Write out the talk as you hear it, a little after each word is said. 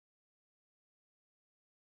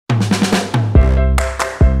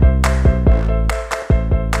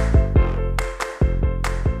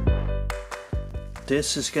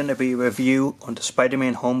This is going to be a review on the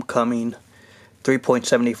Spider-Man Homecoming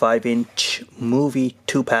 3.75-inch movie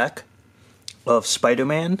 2-pack of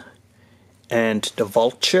Spider-Man and the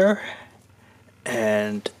Vulture,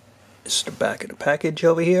 and it's the back of the package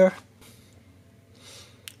over here.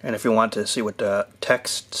 And if you want to see what the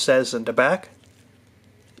text says in the back,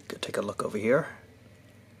 you could take a look over here.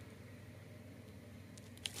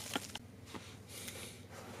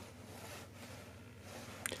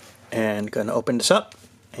 And going to open this up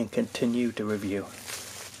and continue the review.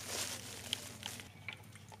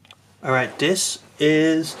 Alright, this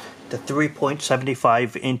is the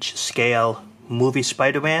 3.75-inch scale movie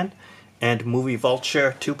Spider-Man and movie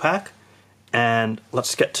Vulture 2-pack. And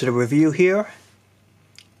let's get to the review here.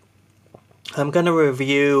 I'm going to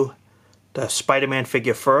review the Spider-Man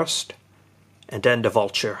figure first, and then the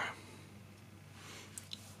Vulture.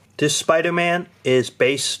 This Spider-Man is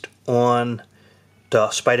based on the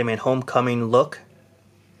Spider-Man Homecoming look,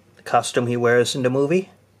 the costume he wears in the movie.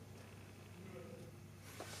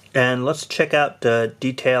 And let's check out the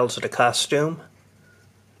details of the costume.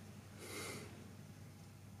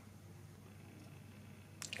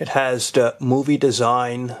 It has the movie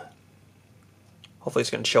design. Hopefully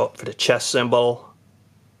it's going to show up for the chest symbol,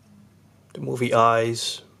 the movie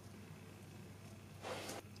eyes.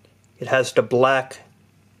 It has the black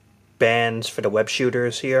bands for the web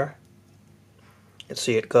shooters here. You can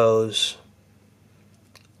see it goes,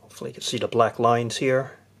 hopefully you can see the black lines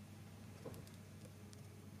here.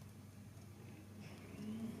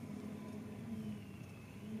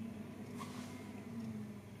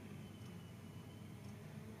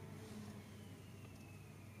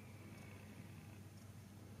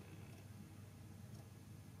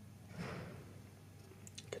 You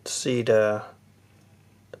can see the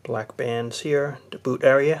black bands here, the boot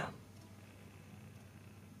area.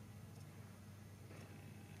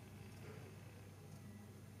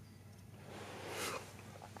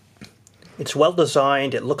 It's well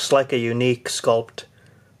designed. It looks like a unique sculpt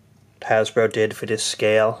Hasbro did for this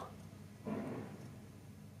scale.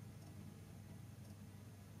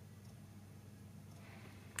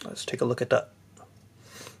 Let's take a look at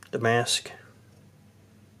the mask.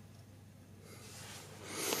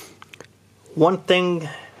 One thing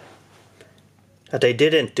that they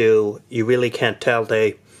didn't do, you really can't tell,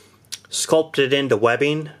 they sculpted in the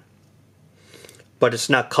webbing, but it's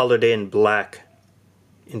not colored in black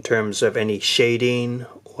in terms of any shading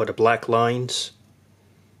or the black lines.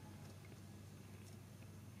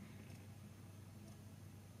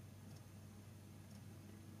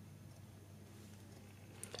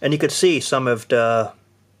 And you could see some of the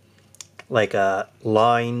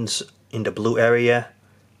lines in the blue area,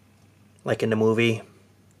 like in the movie,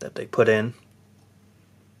 that they put in.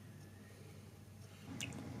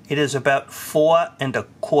 It is about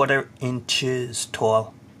 4¼ inches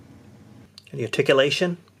tall. And the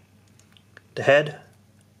articulation, the head,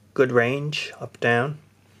 good range, up, down,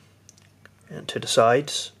 and to the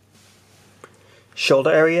sides.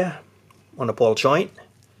 Shoulder area on a ball joint,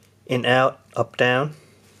 in, out, up, down.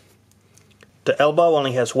 The elbow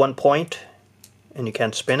only has one point, and you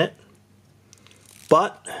can't spin it.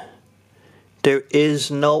 But there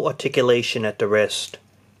is no articulation at the wrist.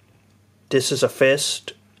 This is a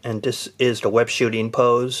fist, and this is the web shooting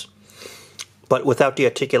pose. But without the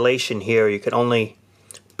articulation here, you can only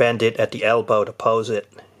bend it at the elbow to pose it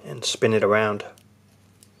and spin it around.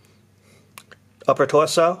 Upper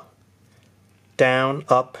torso, down,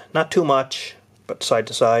 up, not too much, but side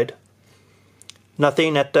to side.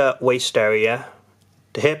 Nothing at the waist area.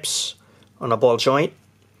 The hips on a ball joint,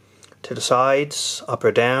 to the sides, up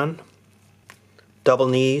or down. Double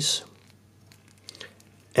knees.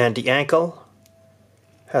 And the ankle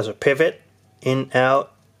has a pivot, in,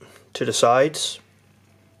 out, to the sides.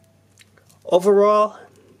 Overall,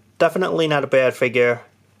 definitely not a bad figure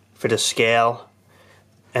for the scale,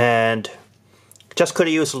 and just could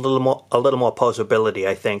have used a little more posability,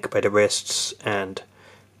 I think, by the wrists and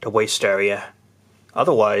the waist area.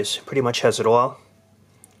 Otherwise, pretty much has it all.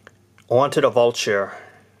 On to the Vulture.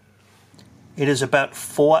 It is about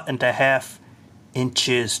 4½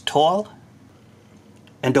 inches tall,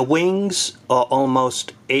 and the wings are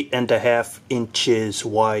almost 8½ inches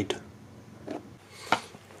wide.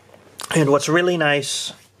 And what's really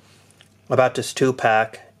nice about this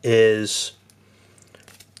 2-pack is,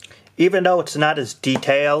 even though it's not as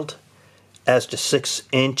detailed as the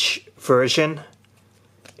 6-inch version,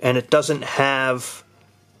 and it doesn't have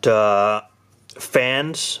the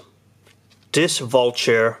fans, this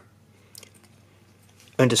Vulture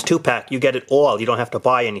and this 2-pack, you get it all. You don't have to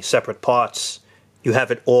buy any separate parts. You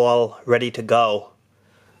have it all ready to go.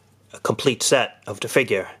 A complete set of the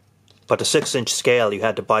figure. But the 6-inch scale, you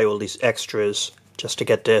had to buy all these extras just to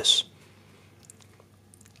get this.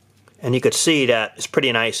 And you could see that it's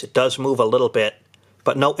pretty nice. It does move a little bit,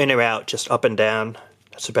 but no in or out, just up and down.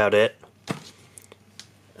 That's about it.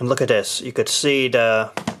 And look at this. You could see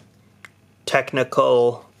the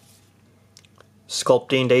technical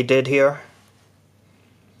sculpting they did here.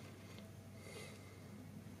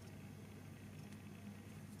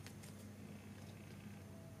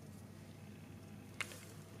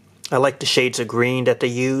 I like the shades of green that they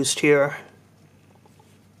used here.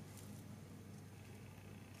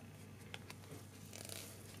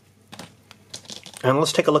 And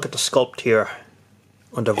let's take a look at the sculpt here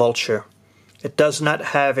on the Vulture. It does not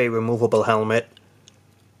have a removable helmet.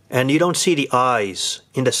 And you don't see the eyes.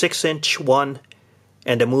 In the 6-inch one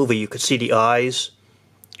and the movie you could see the eyes.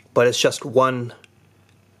 But it's just one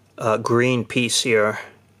green piece here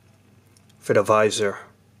for the visor.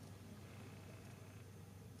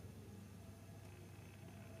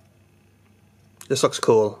 This looks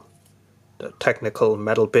cool. The technical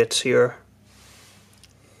metal bits here.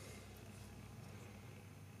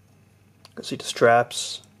 You can see the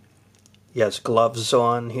straps. He has gloves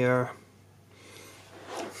on here.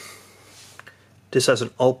 This has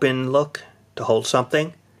an open look to hold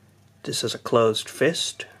something. This is a closed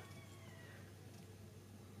fist.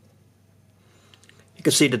 You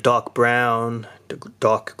can see the dark brown, the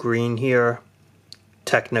dark green here.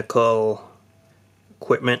 Technical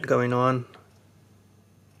equipment going on.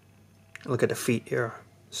 Look at the feet here,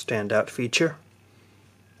 standout feature.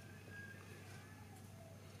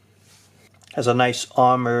 Has a nice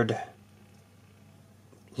armored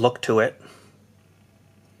look to it.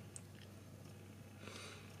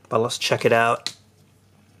 But let's check it out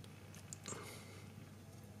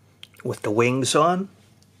with the wings on.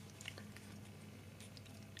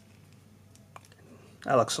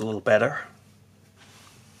 That looks a little better.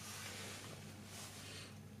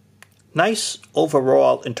 Nice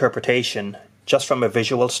overall interpretation, just from a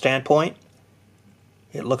visual standpoint.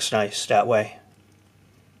 It looks nice that way.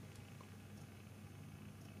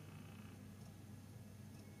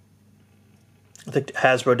 I think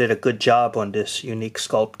Hasbro did a good job on this unique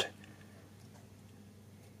sculpt.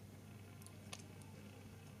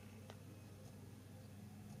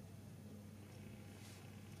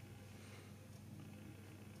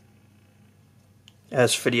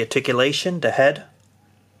 As for the articulation, the head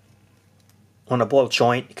on a ball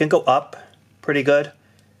joint, you can go up pretty good.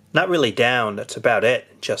 Not really down, that's about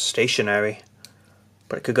it, just stationary.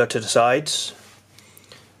 But it could go to the sides.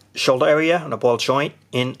 Shoulder area on a ball joint,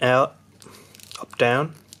 in, out, up,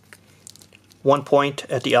 down. One point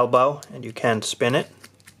at the elbow, and you can spin it.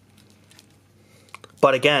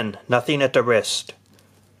 But again, nothing at the wrist.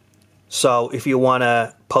 So if you want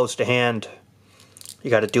to post a hand, you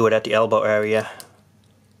got to do it at the elbow area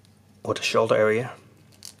or the shoulder area.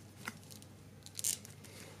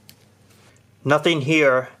 Nothing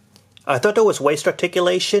here. I thought there was waist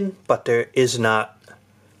articulation, but there is not.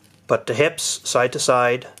 But the hips, side to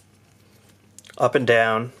side, up and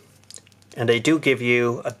down, and they do give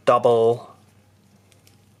you a double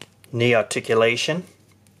knee articulation.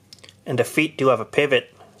 And the feet do have a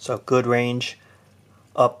pivot, so good range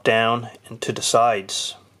up, down, and to the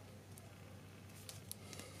sides.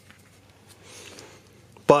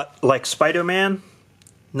 But like Spider-Man,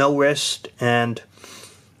 no wrist, and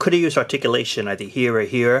could have used articulation either here or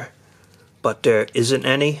here, but there isn't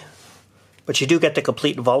any. But you do get the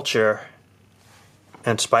complete Vulture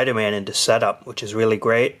and Spider-Man in this setup, which is really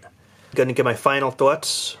great. I'm going to give my final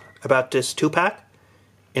thoughts about this 2-pack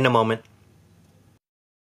in a moment.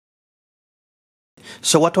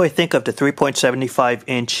 So what do I think of the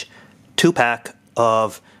 3.75-inch 2-pack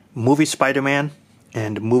of movie Spider-Man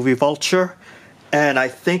and movie Vulture? And I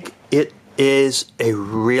think it is a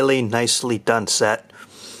really nicely done set,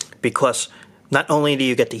 because not only do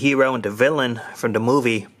you get the hero and the villain from the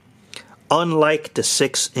movie, unlike the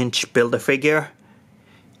 6-inch Build-A-Figure,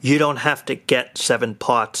 you don't have to get 7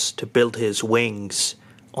 parts to build his wings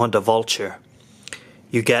on the Vulture.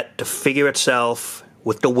 You get the figure itself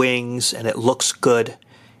with the wings, and it looks good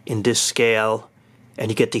in this scale,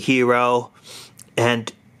 and you get the hero,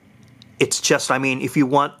 and it's just, I mean, if you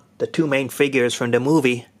want the 2 main figures from the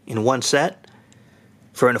movie in one set,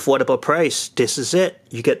 for an affordable price, this is it.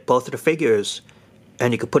 You get both of the figures,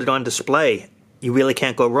 and you can put it on display. You really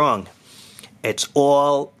can't go wrong. It's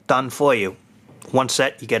all done for you. One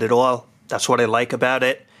set, you get it all. That's what I like about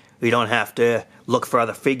it. You don't have to look for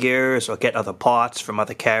other figures or get other parts from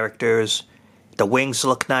other characters. The wings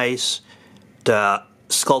look nice. The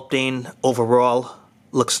sculpting overall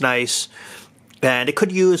looks nice. And it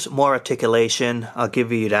could use more articulation, I'll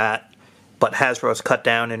give you that. but Hasbro's cut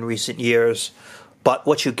down in recent years. But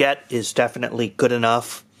what you get is definitely good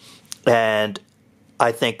enough, and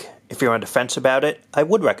I think if you're on the fence about it, I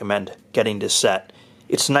would recommend getting this set.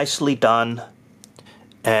 It's nicely done,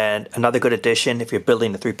 and another good addition if you're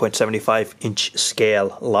building a 3.75 inch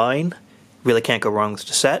scale line. Really can't go wrong with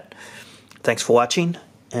the set. Thanks for watching,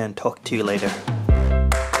 and talk to you later.